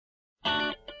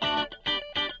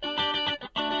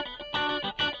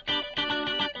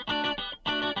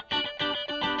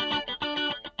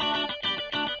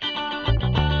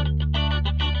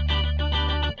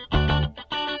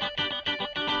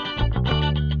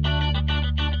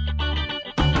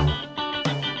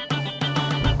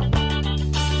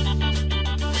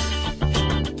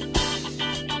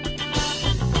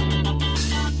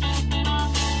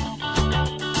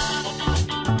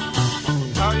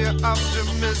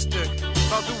pessimistic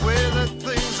about the way that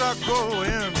things are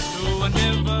going. So I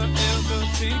never ever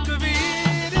think of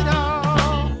it at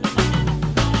all.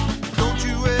 Don't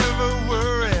you ever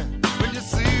worry when you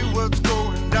see what's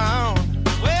going down.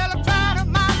 Well, I try to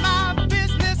mind my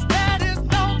business, that is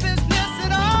no business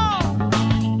at all.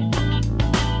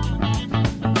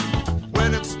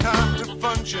 When it's time to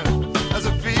function as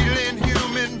a feeling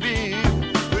human being,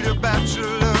 with your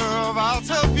bachelor of arts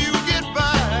help you get by.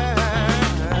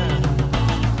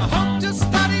 I hope to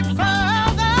study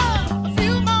further, a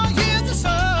few more years or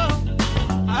so.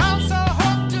 I also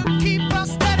hope to keep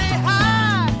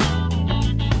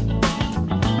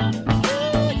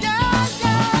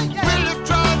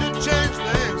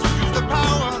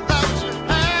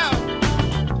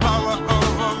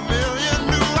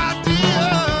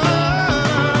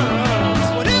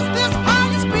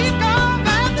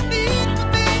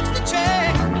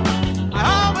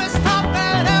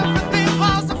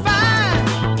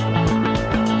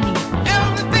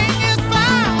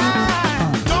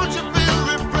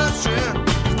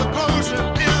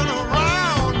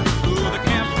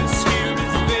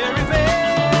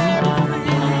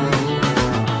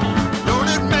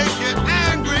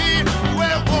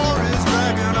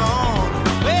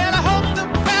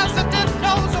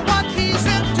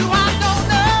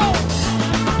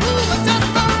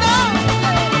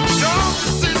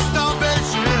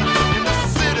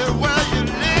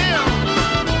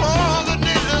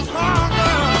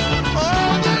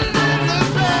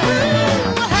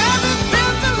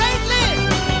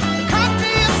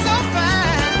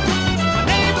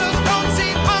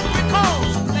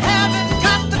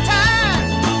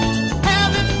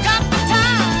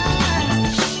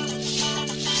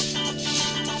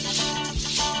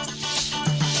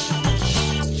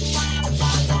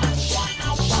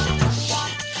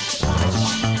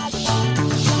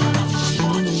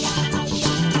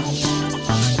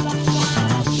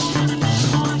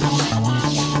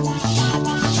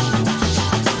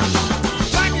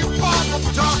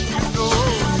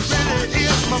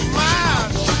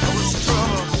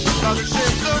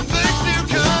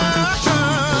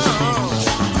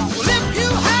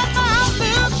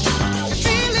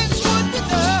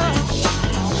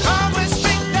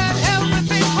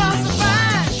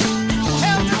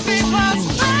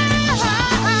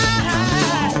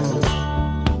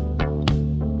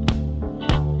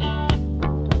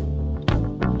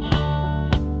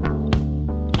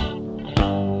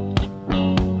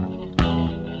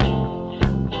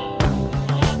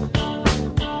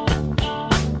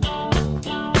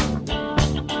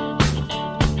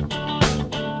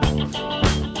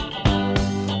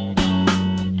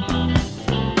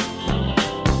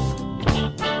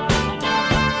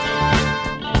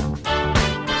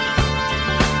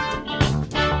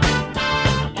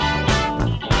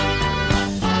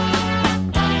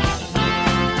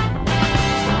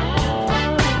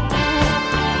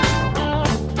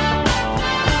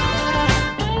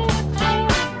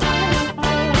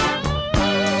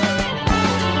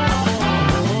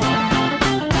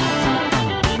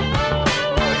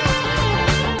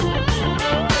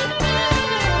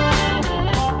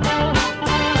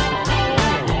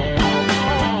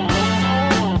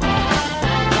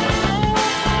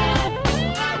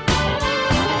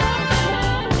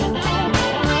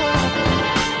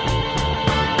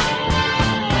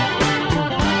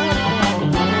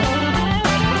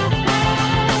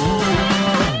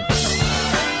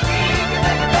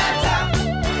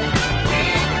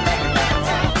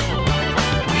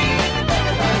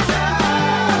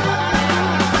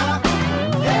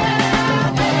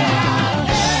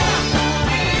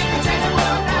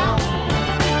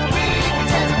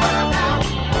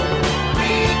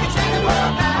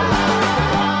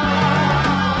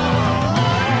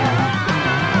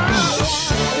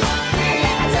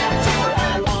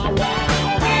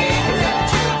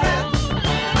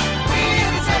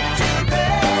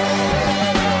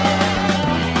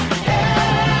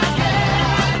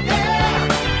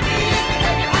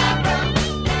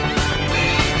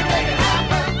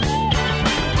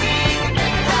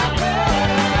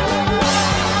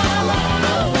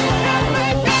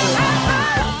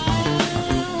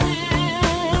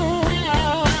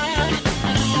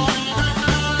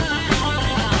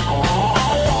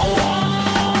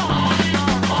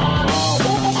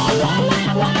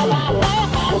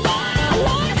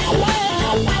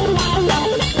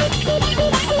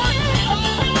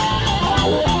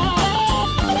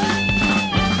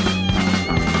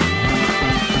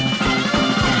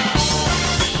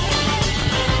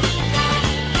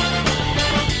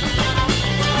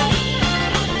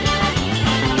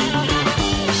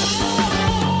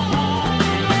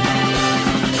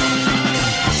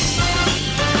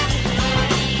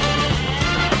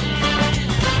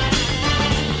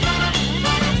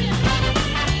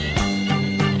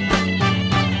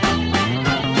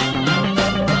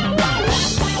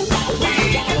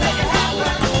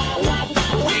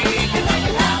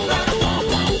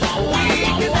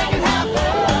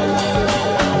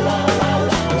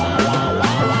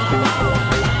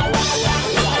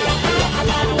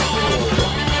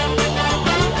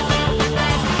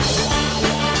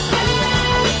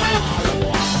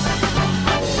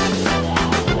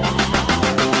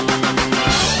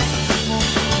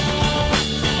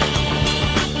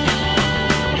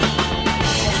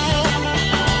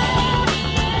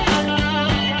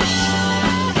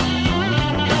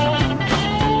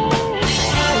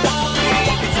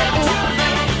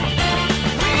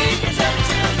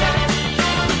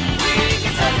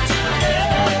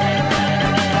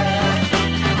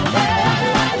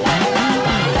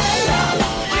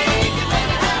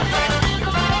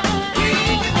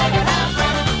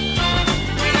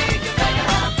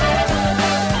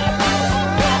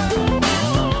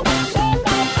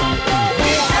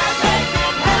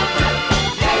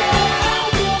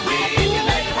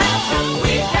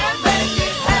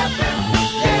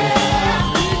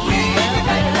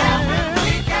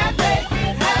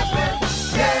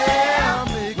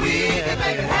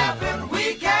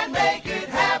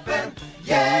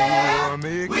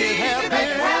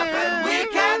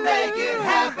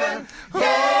happen.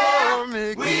 Oh,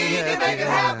 make We it can make it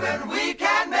happen. We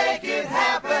can make it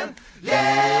happen.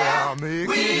 Yeah, make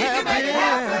we it can make it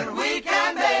happen. happen. We